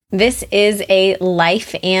This is a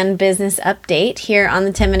life and business update here on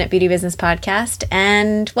the 10 Minute Beauty Business Podcast.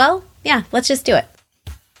 And well, yeah, let's just do it.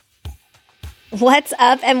 What's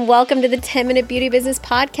up and welcome to the 10 Minute Beauty Business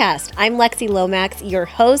Podcast. I'm Lexi Lomax, your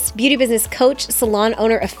host, beauty business coach, salon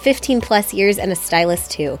owner of 15 plus years, and a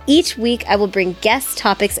stylist too. Each week, I will bring guest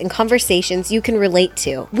topics and conversations you can relate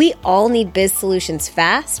to. We all need biz solutions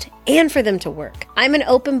fast and for them to work. I'm an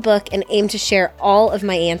open book and aim to share all of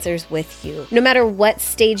my answers with you. No matter what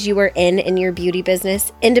stage you are in your beauty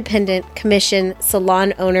business, independent, commission,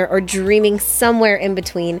 salon owner, or dreaming somewhere in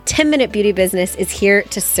between, 10 Minute Beauty Business is here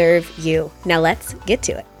to serve you. Now let's get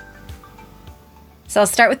to it. So I'll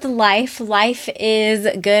start with the life. Life is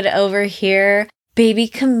good over here. Baby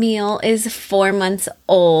Camille is 4 months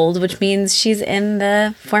old, which means she's in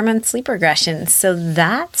the 4-month sleep regression. So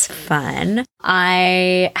that's fun.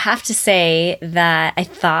 I have to say that I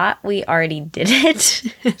thought we already did it.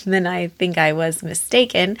 And then I think I was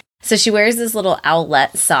mistaken. So she wears this little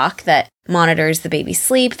owlet sock that monitors the baby's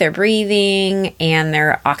sleep, their breathing, and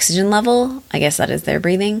their oxygen level. I guess that is their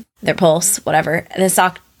breathing, their pulse, whatever. The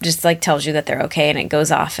sock just tells you that they're okay, and it goes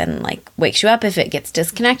off and wakes you up if it gets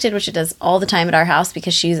disconnected, which it does all the time at our house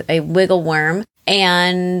because she's a wiggle worm,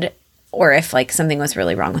 or if something was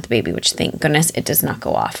really wrong with the baby, which thank goodness it does not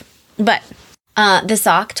go off. But the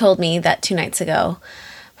sock told me that 2 nights ago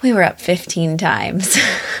we were up 15 times.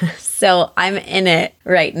 So I'm in it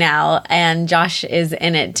right now, and Josh is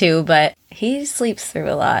in it too, but he sleeps through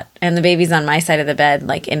a lot, and the baby's on my side of the bed,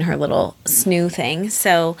 in her little snoo thing.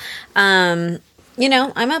 So, I'm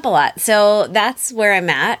up a lot. So that's where I'm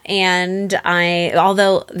at. And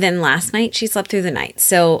although then last night she slept through the night.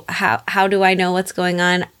 So how do I know what's going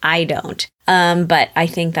on? I don't. But I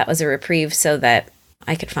think that was a reprieve so that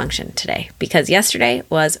I could function today, because yesterday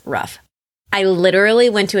was rough. I literally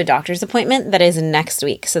went to a doctor's appointment that is next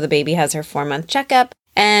week. So the baby has her 4-month checkup.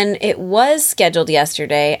 And it was scheduled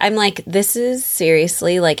yesterday. I'm this is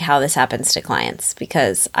seriously how this happens to clients,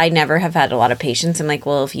 because I never have had a lot of patience. I'm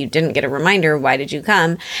well, if you didn't get a reminder, why did you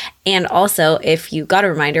come? And also, if you got a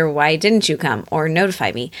reminder, why didn't you come or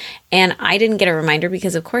notify me? And I didn't get a reminder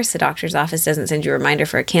because, of course, the doctor's office doesn't send you a reminder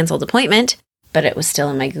for a canceled appointment, but it was still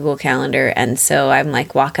in my Google Calendar. And so I'm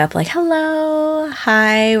walk up hello,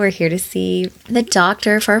 hi, we're here to see the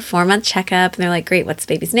doctor for a 4-month checkup. And they're great, what's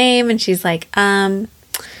the baby's name? And she's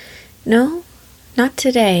no, not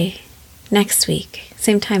today. Next week.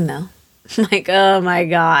 Same time, though. I'm oh my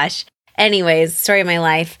gosh. Anyways, story of my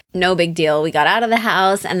life. No big deal. We got out of the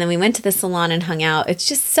house and then we went to the salon and hung out. It's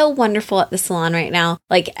just so wonderful at the salon right now.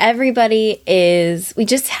 We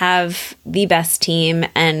just have the best team,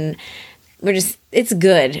 and it's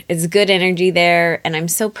good. It's good energy there. And I'm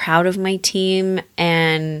so proud of my team.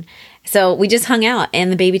 And so we just hung out,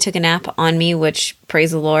 and the baby took a nap on me, which, praise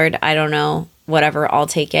the Lord, I don't know. Whatever, I'll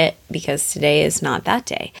take it, because today is not that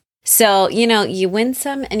day. So, you win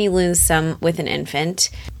some and you lose some with an infant.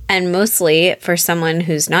 And mostly for someone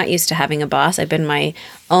who's not used to having a boss, I've been my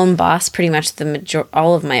own boss pretty much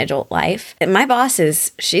all of my adult life. And my boss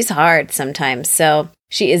she's hard sometimes. So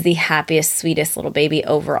she is the happiest, sweetest little baby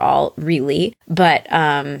overall, really. But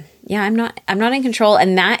yeah, I'm not in control,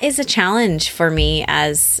 and that is a challenge for me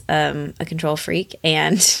as a control freak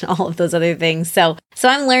and all of those other things. So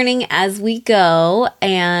I'm learning as we go,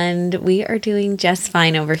 and we are doing just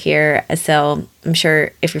fine over here. So I'm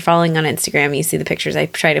sure if you're following on Instagram, you see the pictures. I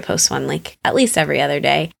try to post one at least every other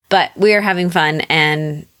day. But we are having fun,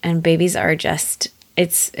 and babies are just.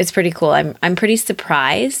 It's pretty cool. I'm pretty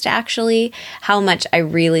surprised, actually, how much I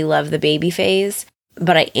really love the baby phase.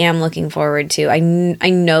 But I am looking forward to, I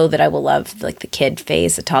know that I will love the kid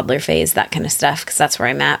phase, the toddler phase, that kind of stuff, because that's where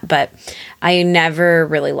I'm at. But I never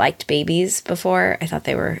really liked babies before. I thought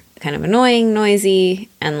they were kind of annoying, noisy,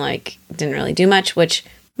 and didn't really do much, which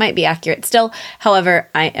might be accurate still. However,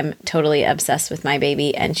 I am totally obsessed with my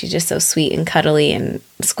baby, and she's just so sweet and cuddly and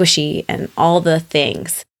squishy and all the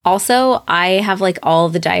things. Also, I have all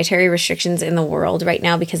the dietary restrictions in the world right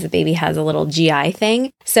now because the baby has a little GI thing.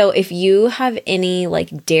 So if you have any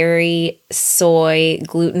dairy, soy,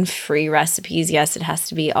 gluten-free recipes, yes, it has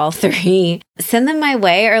to be all 3, send them my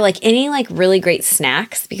way, or any really great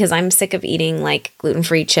snacks, because I'm sick of eating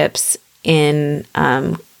gluten-free chips in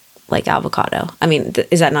avocado. I mean,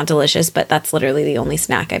 is that not delicious? But that's literally the only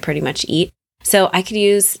snack I pretty much eat. So I could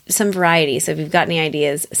use some variety. So if you've got any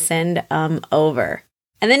ideas, send them over.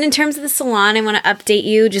 And then in terms of the salon, I want to update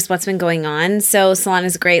you just what's been going on. So salon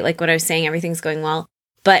is great. Like what I was saying, everything's going well.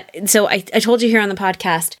 But so I told you here on the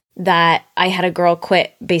podcast that I had a girl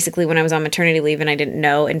quit basically when I was on maternity leave, and I didn't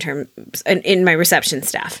know in my reception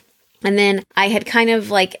staff. And then I had kind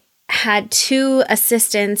of had two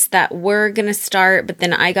assistants that were going to start, but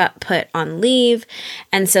then I got put on leave.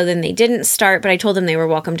 And so then they didn't start, but I told them they were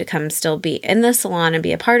welcome to come still be in the salon and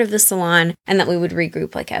be a part of the salon, and that we would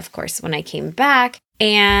regroup, like, of course, when I came back.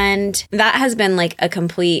 And that has been like a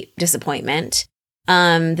complete disappointment.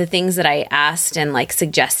 The things that I asked and like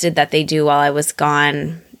suggested that they do while I was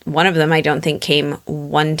gone, one of them I don't think came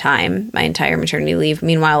one time my entire maternity leave.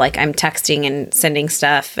 Meanwhile, like, I'm texting and sending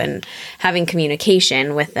stuff and having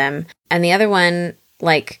communication with them. And the other one,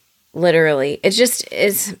 like, literally,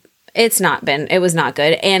 it was not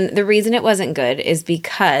good. And the reason it wasn't good is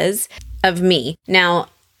because of me. Now,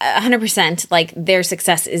 100%, like, their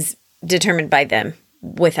success is determined by them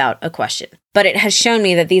without a question. But it has shown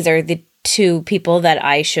me that these are the two people that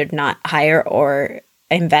I should not hire or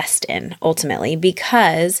invest in ultimately,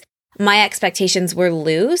 because my expectations were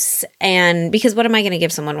loose, and because what am I going to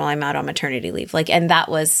give someone while I'm out on maternity leave? Like, and that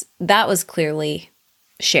was clearly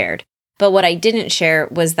shared. But what I didn't share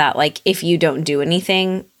was that, like, if you don't do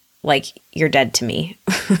anything, like, you're dead to me,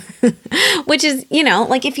 which is, you know,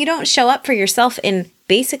 like, if you don't show up for yourself in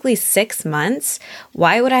basically 6 months,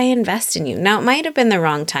 why would I invest in you? Now, it might have been the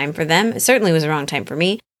wrong time for them. It certainly was the wrong time for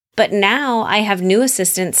me. But now I have new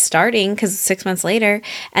assistants starting, because 6 months later,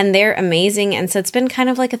 and they're amazing. And so it's been kind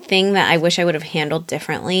of like a thing that I wish I would have handled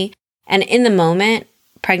differently. And in the moment,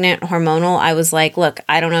 pregnant, hormonal, I was like, look,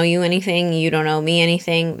 I don't owe you anything. You don't owe me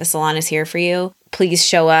anything. The salon is here for you. Please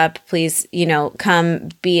show up. Please, you know, come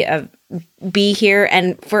be here.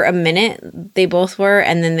 And for a minute, they both were.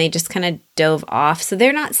 And then they just kind of dove off. So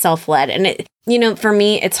they're not self-led. And it, you know, for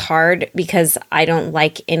me, it's hard because I don't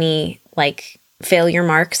like any, like, failure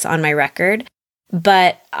marks on my record,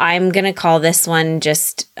 but I'm going to call this one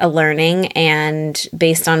just a learning. And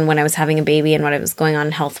based on when I was having a baby and what was going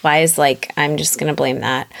on health-wise, like, I'm just going to blame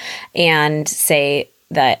that and say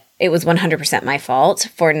that it was 100% my fault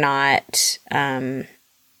for not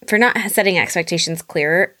setting expectations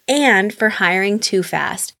clearer and for hiring too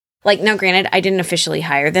fast. Like, now granted, I didn't officially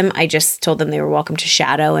hire them. I just told them they were welcome to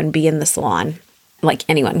shadow and be in the salon. Like,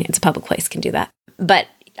 anyone, it's a public place, can do that. But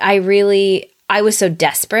I was so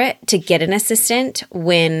desperate to get an assistant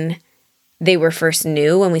when they were first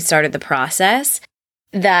new, when we started the process,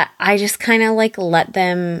 that I just kind of like let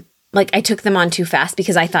them, like, I took them on too fast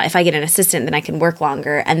because I thought if I get an assistant, then I can work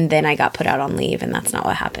longer. And then I got put out on leave, and that's not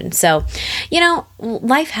what happened. So, you know,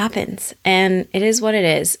 life happens and it is what it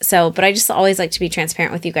is. So, but I just always like to be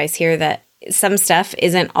transparent with you guys here that some stuff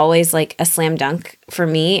isn't always like a slam dunk for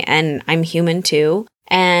me, and I'm human too.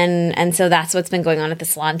 And so that's what's been going on at the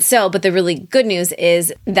salon. So, but the really good news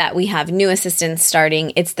is that we have new assistants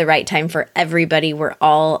starting. It's the right time for everybody. We're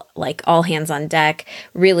all hands on deck,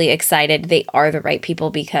 really excited. They are the right people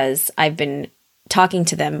because I've been talking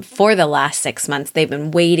to them for the last 6 months. They've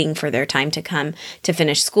been waiting for their time to come to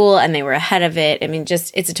finish school, and they were ahead of it. I mean,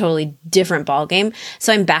 just, it's a totally different ballgame.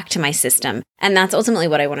 So I'm back to my system. And that's ultimately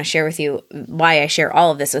what I want to share with you. Why I share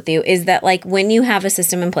all of this with you is that, like, when you have a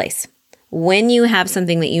system in place, when you have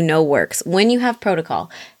something that you know works, when you have protocol,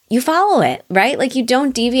 you follow it, right? Like, you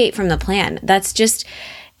don't deviate from the plan. That's just,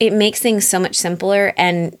 it makes things so much simpler,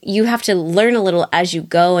 and you have to learn a little as you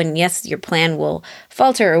go. And yes, your plan will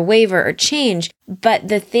falter or waver or change. But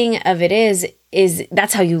the thing of it is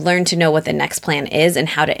that's how you learn to know what the next plan is and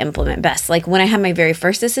how to implement best. Like, when I had my very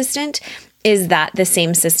first assistant, is that the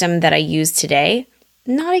same system that I use today?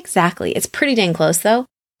 Not exactly. It's pretty dang close though.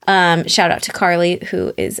 Shout out to Carly,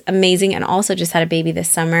 who is amazing and also just had a baby this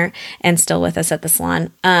summer and still with us at the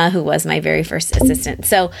salon, who was my very first assistant.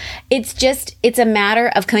 So it's a matter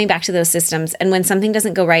of coming back to those systems. And when something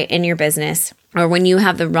doesn't go right in your business, or when you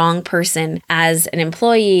have the wrong person as an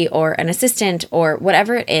employee or an assistant or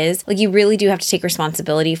whatever it is, like, you really do have to take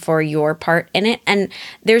responsibility for your part in it. And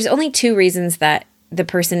there's only two reasons that the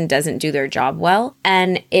person doesn't do their job well.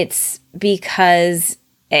 And it's because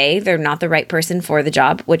A, they're not the right person for the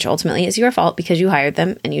job, which ultimately is your fault because you hired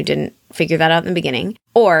them and you didn't figure that out in the beginning,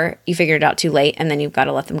 or you figured it out too late and then you've got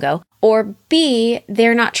to let them go. Or B,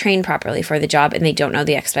 they're not trained properly for the job and they don't know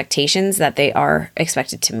the expectations that they are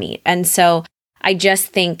expected to meet. And so I just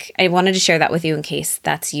think I wanted to share that with you in case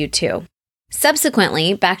that's you too.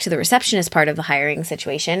 Subsequently, back to the receptionist part of the hiring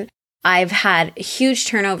situation, I've had huge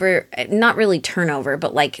turnover, not really turnover,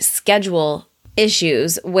 but like schedule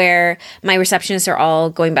issues where my receptionists are all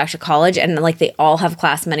going back to college, and like they all have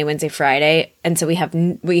class Monday, Wednesday, Friday. And so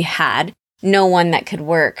we had no one that could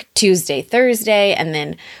work Tuesday, Thursday, and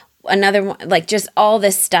then another one, like just all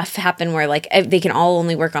this stuff happened where like they can all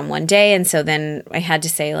only work on one day. And so then I had to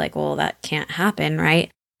say like, well, that can't happen, right?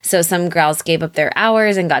 So some girls gave up their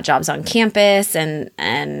hours and got jobs on campus,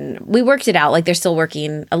 and we worked it out. Like they're still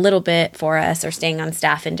working a little bit for us or staying on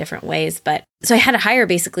staff in different ways. But so I had to hire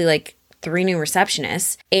basically like 3 new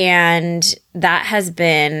receptionists, and that has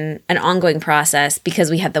been an ongoing process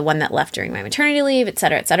because we had the one that left during my maternity leave, et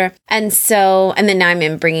cetera, et cetera. And then now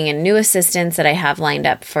I'm bringing in new assistants that I have lined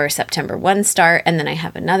up for September 1 start, and then I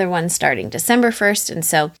have another one starting December 1st. And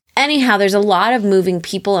so anyhow, there's a lot of moving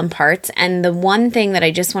people and parts. And the one thing that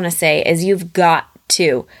I just want to say is you've got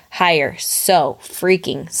to hire so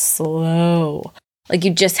freaking slow. Like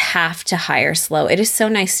you just have to hire slow. It is so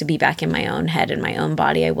nice to be back in my own head and my own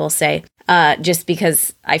body, I will say, just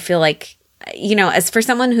because I feel like, as for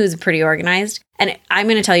someone who's pretty organized, and I'm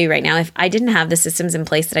going to tell you right now, if I didn't have the systems in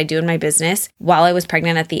place that I do in my business while I was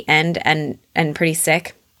pregnant at the end and pretty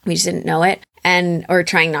sick, we just didn't know it, or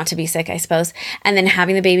trying not to be sick, I suppose, and then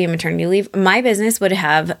having the baby and maternity leave, my business would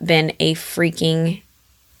have been a freaking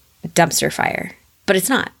dumpster fire. But it's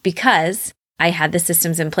not, because I had the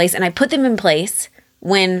systems in place, and I put them in place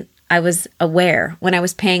when I was aware, when I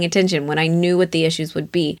was paying attention, when I knew what the issues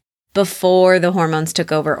would be before the hormones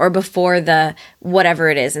took over or before the whatever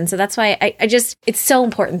it is. And so that's why it's so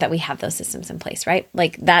important that we have those systems in place, right?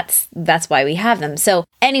 Like that's why we have them. So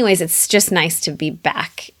anyways, it's just nice to be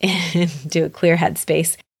back into a clear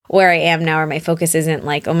headspace where I am now, where my focus isn't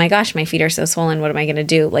like, oh my gosh, my feet are so swollen. What am I going to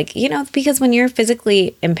do? Like, because when you're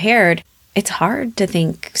physically impaired, it's hard to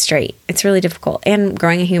think straight. It's really difficult. And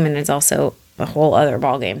growing a human is also a whole other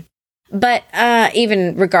ballgame. But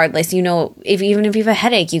even regardless, even if you have a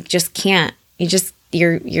headache, you just can't.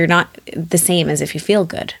 You're not the same as if you feel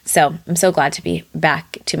good. So I'm so glad to be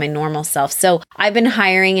back to my normal self. So I've been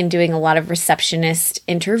hiring and doing a lot of receptionist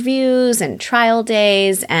interviews and trial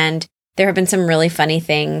days, and there have been some really funny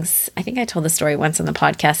things. I think I told the story once on the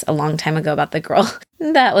podcast a long time ago about the girl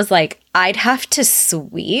that was like, I'd have to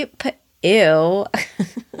sweep. Ew.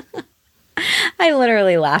 I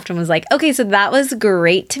literally laughed and was like, okay, so that was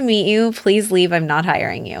great to meet you. Please leave. I'm not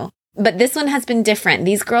hiring you. But this one has been different.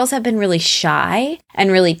 These girls have been really shy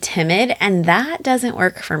and really timid, and that doesn't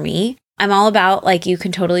work for me. I'm all about like, you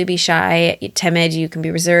can totally be shy, timid, you can be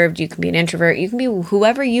reserved, you can be an introvert, you can be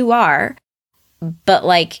whoever you are, but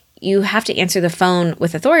like, you have to answer the phone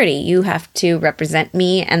with authority. You have to represent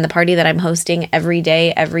me and the party that I'm hosting every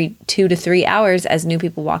day, every 2 to 3 hours as new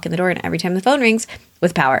people walk in the door, and every time the phone rings,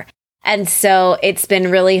 with power. And so it's been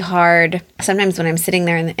really hard. Sometimes when I'm sitting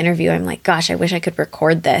there in the interview, I'm like, gosh, I wish I could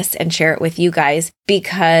record this and share it with you guys,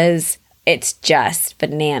 because it's just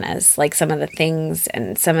bananas. Like some of the things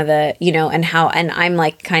and some of the, and I'm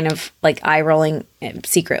like kind of like eye rolling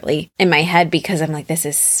secretly in my head, because I'm like, this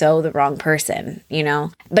is so the wrong person,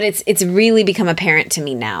 but it's really become apparent to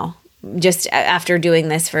me now. Just after doing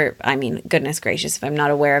this for, goodness gracious, if I'm not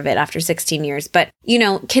aware of it after 16 years. But,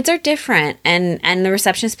 kids are different. And the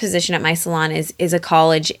receptionist position at my salon is a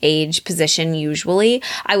college age position usually.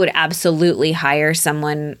 I would absolutely hire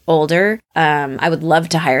someone older. I would love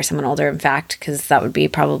to hire someone older, in fact, because that would be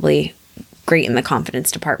probably great in the confidence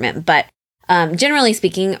department. But generally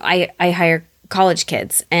speaking, I hire college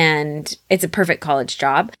kids, and it's a perfect college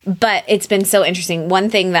job. But it's been so interesting. One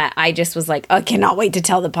thing that I just was like, I cannot wait to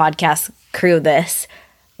tell the podcast crew this.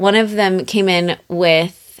 One of them came in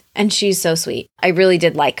with, and she's so sweet. I really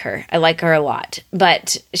did like her. I like her a lot.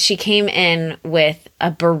 But she came in with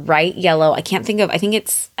a bright yellow, I think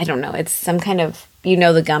it's some kind of,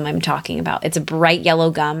 the gum I'm talking about. It's a bright yellow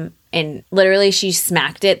gum, and literally she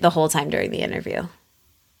smacked it the whole time during the interview.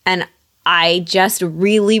 And I just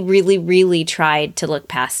really, really, really tried to look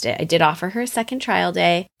past it. I did offer her a second trial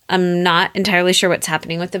day. I'm not entirely sure what's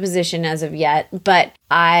happening with the position as of yet, but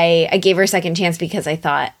I gave her a second chance because I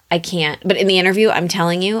thought I can't. But in the interview, I'm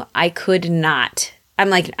telling you, I could not.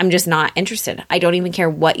 I'm just not interested. I don't even care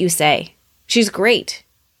what you say. She's great.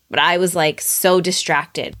 But I was like so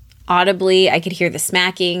distracted. Audibly, I could hear the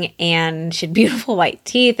smacking, and she had beautiful white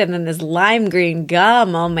teeth, and then this lime green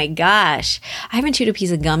gum. Oh my gosh. I haven't chewed a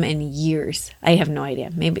piece of gum in years. I have no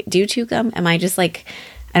idea. Maybe, do you chew gum? Am I just like,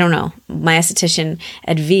 I don't know. My esthetician,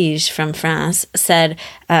 Edwige from France, said,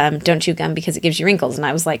 don't chew gum because it gives you wrinkles. And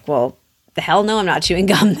I was like, well, the hell no, I'm not chewing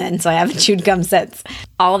gum then. So I haven't chewed gum since.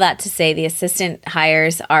 All that to say, the assistant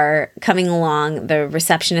hires are coming along. The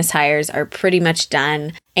receptionist hires are pretty much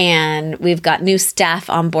done. And we've got new staff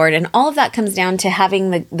on board. And all of that comes down to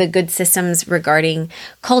having the good systems regarding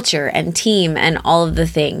culture and team and all of the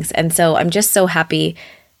things. And so I'm just so happy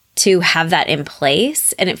to have that in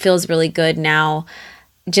place. And it feels really good now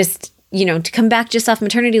just, to come back just off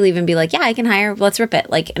maternity leave and be like, yeah, I can hire, let's rip it.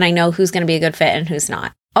 And I know who's going to be a good fit and who's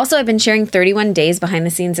not. Also, I've been sharing 31 days behind the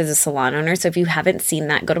scenes as a salon owner. So if you haven't seen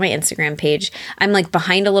that, go to my Instagram page. I'm like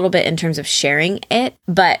behind a little bit in terms of sharing it,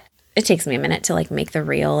 but it takes me a minute to like make the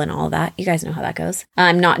reel and all that. You guys know how that goes.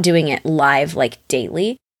 I'm not doing it live like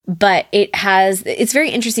daily, but it's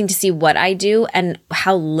very interesting to see what I do and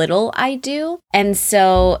how little I do. And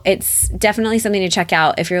so it's definitely something to check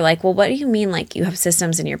out if you're like, well, what do you mean? Like you have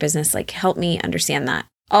systems in your business? Like help me understand that.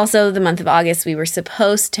 Also, the month of August, we were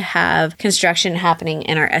supposed to have construction happening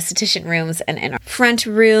in our esthetician rooms and in our front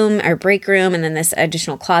room, our break room, and then this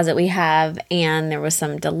additional closet we have. And there was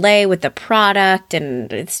some delay with the product,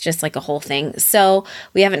 and it's just like a whole thing. So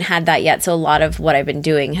we haven't had that yet. So a lot of what I've been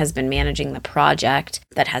doing has been managing the project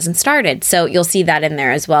that hasn't started. So you'll see that in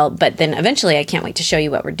there as well. But then eventually, I can't wait to show you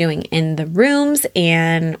what we're doing in the rooms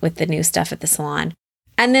and with the new stuff at the salon.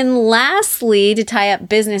 And then lastly, to tie up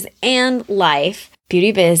business and life,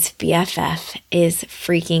 Beauty Biz BFF is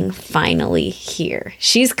freaking finally here.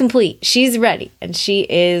 She's complete. She's ready. And she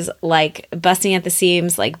is like busting at the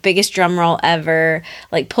seams, like biggest drum roll ever,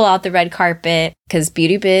 like pull out the red carpet because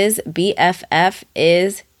Beauty Biz BFF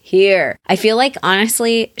is here. I feel like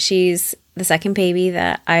honestly, she's the second baby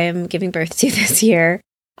that I am giving birth to this year.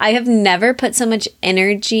 I have never put so much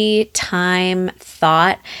energy, time,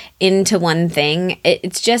 thought into one thing.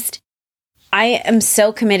 It's just, I am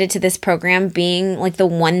so committed to this program being like the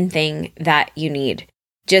one thing that you need.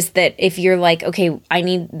 Just that if you're like, okay, I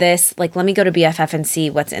need this, like, let me go to BFF and see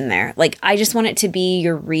what's in there. Like, I just want it to be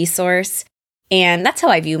your resource. And that's how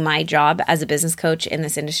I view my job as a business coach in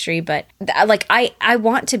this industry. But like, I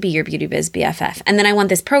want to be your Beauty Biz BFF. And then I want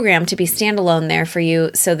this program to be standalone there for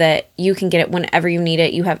you so that you can get it whenever you need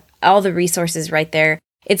it. You have all the resources right there.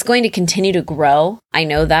 It's going to continue to grow. I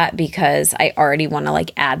know that because I already want to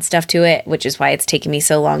like add stuff to it, which is why it's taken me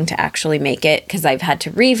so long to actually make it because I've had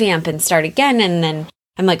to revamp and start again. And then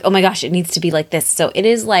I'm like, oh my gosh, it needs to be like this. So it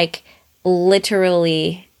is like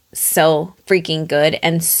literally so freaking good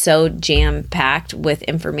and so jam-packed with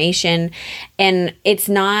information. And it's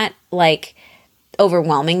not like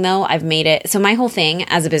overwhelming though. I've made it. So my whole thing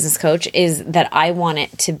as a business coach is that I want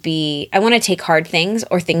to take hard things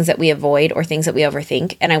or things that we avoid or things that we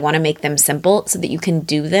overthink, and I want to make them simple so that you can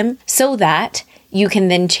do them so that you can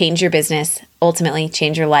then change your business, ultimately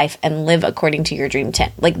change your life and live according to your dream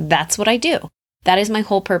 10. Like that's what I do. That is my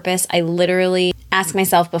whole purpose. I literally ask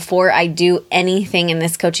myself before I do anything in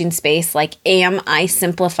this coaching space, like, am I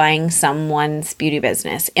simplifying someone's beauty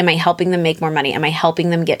business? Am I helping them make more money? Am I helping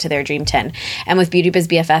them get to their dream 10? And with Beauty Biz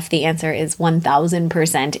BFF, the answer is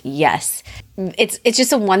 1000% yes. It's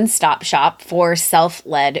just a one-stop shop for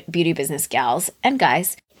self-led beauty business gals and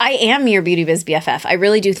guys. I am your Beauty Biz BFF. I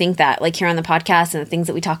really do think that, like here on the podcast and the things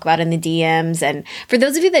that we talk about in the DMs. And for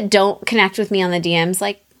those of you that don't connect with me on the DMs,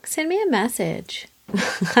 like, send me a message.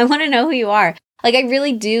 I want to know who you are. Like, I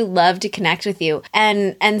really do love to connect with you.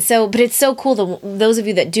 And so, but it's so cool those of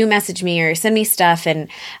you that do message me or send me stuff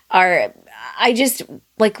I just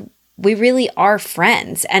like, we really are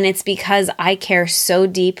friends. And it's because I care so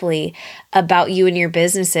deeply about you and your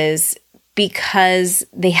businesses because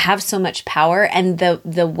they have so much power. And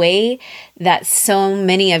the way that so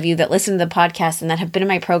many of you that listen to the podcast and that have been in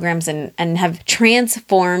my programs and have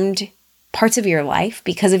transformed parts of your life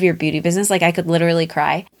because of your beauty business, like I could literally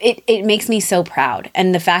cry. It makes me so proud.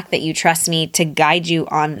 And the fact that you trust me to guide you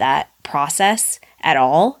on that process at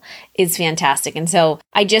all is fantastic. And so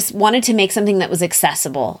I just wanted to make something that was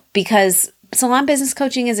accessible because salon business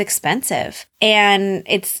coaching is expensive and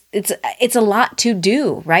it's a lot to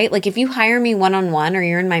do, right? Like if you hire me one-on-one or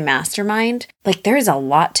you're in my mastermind, like there's a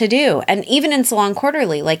lot to do. And even in Salon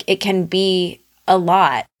Quarterly, like it can be a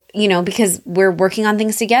lot. You know, because we're working on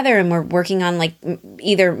things together and we're working on like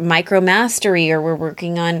either micro mastery or we're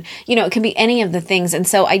working on, you know, it can be any of the things. And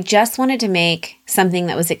so I just wanted to make something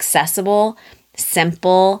that was accessible,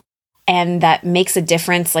 simple, and that makes a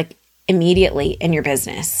difference like immediately in your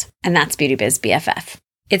business. And that's Beauty Biz BFF.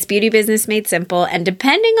 It's beauty business made simple. And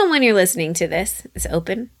depending on when you're listening to this, it's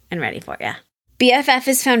open and ready for you. BFF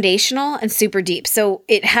is foundational and super deep. So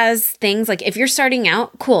it has things like if you're starting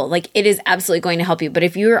out, cool, like it is absolutely going to help you. But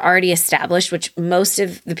if you're already established, which most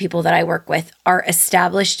of the people that I work with are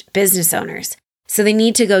established business owners, so they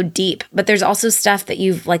need to go deep. But there's also stuff that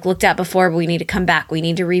you've like looked at before, but we need to come back. We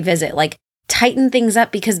need to revisit, like tighten things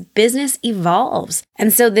up because business evolves.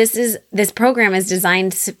 And so this program is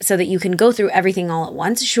designed so that you can go through everything all at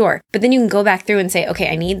once, sure. But then you can go back through and say,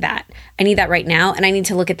 okay, I need that right now. And I need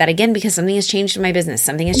to look at that again because something has changed in my business.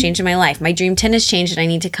 Something has changed in my life. My dream 10 has changed and I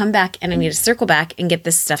need to come back and I need to circle back and get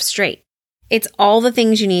this stuff straight. It's all the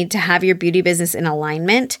things you need to have your beauty business in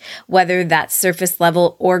alignment, whether that's surface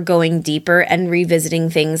level or going deeper and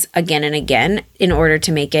revisiting things again and again in order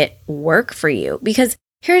to make it work for you. Because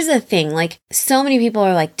here's the thing, like so many people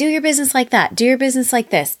are like, do your business like that, do your business like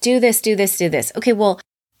this, do this, do this, do this. Okay, well,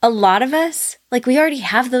 a lot of us, like we already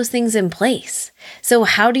have those things in place. So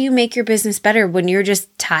how do you make your business better when you're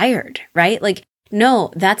just tired, right? Like,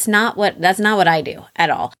 no, that's not what I do at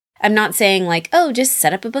all. I'm not saying like, oh, just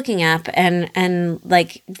set up a booking app and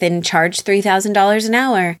like then charge $3,000 an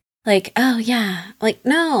hour. Like, oh yeah, like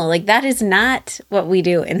no, like that is not what we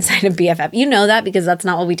do inside of BFF. You know that because that's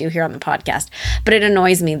not what we do here on the podcast. But it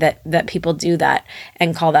annoys me that people do that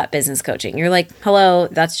and call that business coaching. You're like, hello,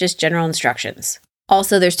 that's just general instructions.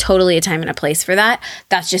 Also, there's totally a time and a place for that.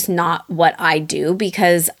 That's just not what I do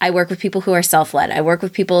because I work with people who are self-led. I work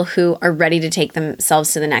with people who are ready to take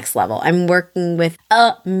themselves to the next level. I'm working with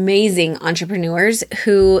amazing entrepreneurs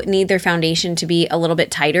who need their foundation to be a little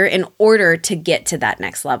bit tighter in order to get to that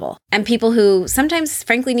next level. And people who sometimes,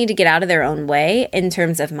 frankly, need to get out of their own way in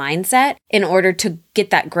terms of mindset in order to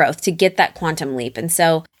get that growth, to get that quantum leap. And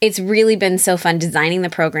so it's really been so fun designing the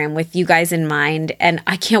program with you guys in mind. And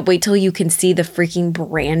I can't wait till you can see the freaking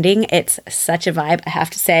branding. It's such a vibe. I have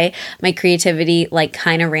to say, my creativity like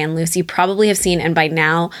kind of ran loose. You probably have seen, and by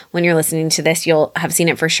now when you're listening to this, you'll have seen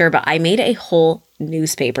it for sure, but I made a whole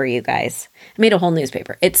newspaper, you guys. I made a whole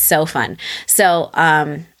newspaper. It's so fun. So,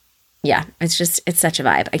 yeah, it's such a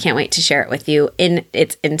vibe. I can't wait to share it with you in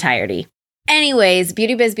its entirety. Anyways,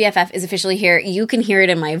 Beauty Biz BFF is officially here. You can hear it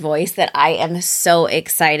in my voice that I am so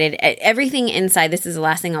excited. Everything inside, this is the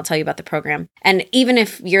last thing I'll tell you about the program. And even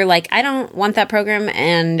if you're like, I don't want that program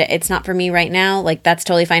and it's not for me right now, like that's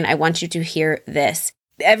totally fine. I want you to hear this.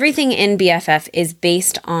 Everything in BFF is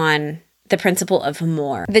based on the principle of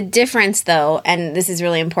more. The difference though, and this is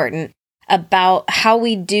really important, about how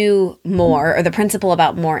we do more, or the principle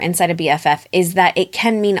about more inside of BFF is that it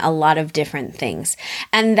can mean a lot of different things.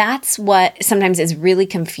 And that's what sometimes is really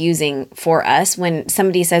confusing for us when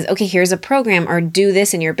somebody says, okay, here's a program or do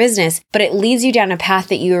this in your business, but it leads you down a path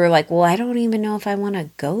that you are like, well, I don't even know if I want to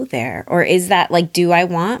go there. Or is that like, do I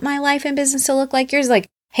want my life and business to look like yours? Like,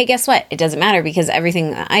 hey, guess what? It doesn't matter because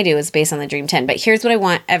everything I do is based on the Dream 10. But here's what I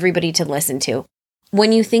want everybody to listen to.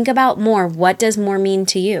 When you think about more, what does more mean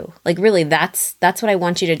to you? Like really, that's what I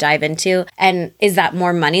want you to dive into. And is that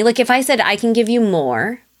more money? Like if I said I can give you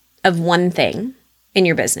more of one thing in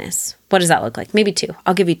your business, what does that look like? Maybe two.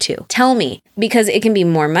 I'll give you two. Tell me, because it can be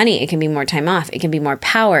more money. It can be more time off. It can be more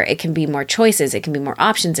power. It can be more choices. It can be more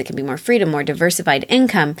options. It can be more freedom, more diversified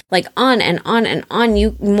income, like on and on and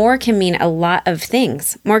on. More can mean a lot of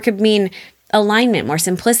things. More could mean alignment, more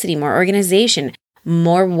simplicity, more organization,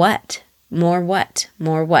 more what? More what?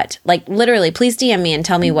 More what? Like literally, please DM me and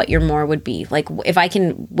tell me what your more would be. Like if I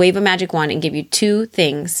can wave a magic wand and give you two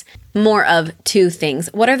things, more of two things,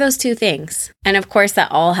 what are those two things? And of course, that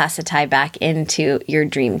all has to tie back into your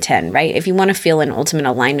Dream 10, right? If you want to feel an ultimate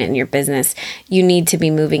alignment in your business, you need to be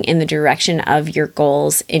moving in the direction of your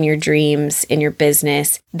goals, in your dreams, in your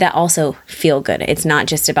business that also feel good. It's not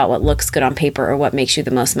just about what looks good on paper or what makes you the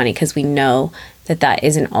most money, because we know that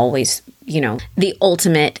isn't always, the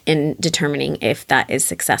ultimate in determining if that is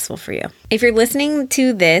successful for you. If you're listening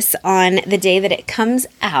to this on the day that it comes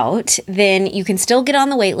out, then you can still get on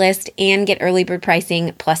the wait list and get early bird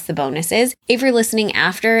pricing plus the bonuses. If you're listening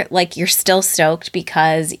after, like you're still stoked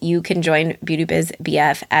because you can join Beauty Biz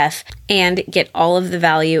BFF and get all of the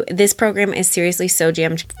value. This program is seriously so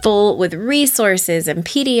jammed full with resources and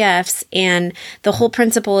PDFs, and the whole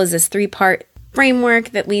principle is this 3-part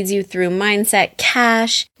framework that leads you through mindset,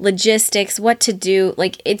 cash, logistics, what to do.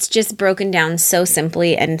 Like it's just broken down so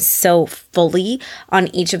simply and so fully on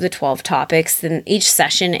each of the 12 topics. And each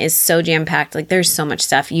session is so jam-packed. Like there's so much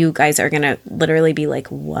stuff. You guys are going to literally be like,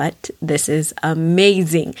 what? This is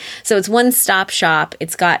amazing. So it's one-stop shop.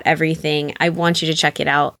 It's got everything. I want you to check it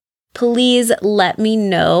out. Please let me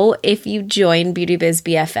know if you join Beauty Biz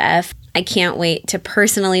BFF. I can't wait to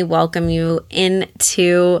personally welcome you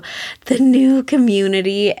into the new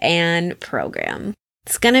community and program.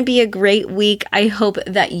 It's going to be a great week. I hope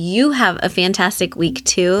that you have a fantastic week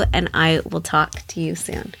too, and I will talk to you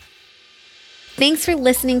soon. Thanks for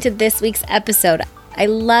listening to this week's episode. I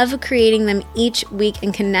love creating them each week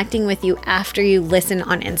and connecting with you after you listen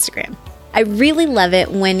on Instagram. I really love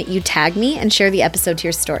it when you tag me and share the episode to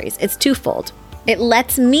your stories. It's twofold. It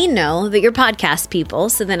lets me know that you're podcast people,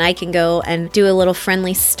 so then I can go and do a little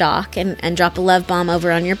friendly stalk and drop a love bomb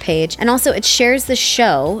over on your page. And also it shares the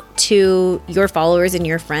show to your followers and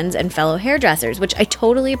your friends and fellow hairdressers, which I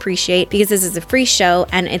totally appreciate because this is a free show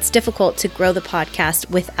and it's difficult to grow the podcast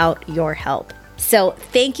without your help. So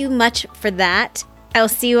thank you much for that. I'll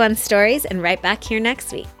see you on stories and right back here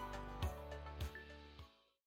next week.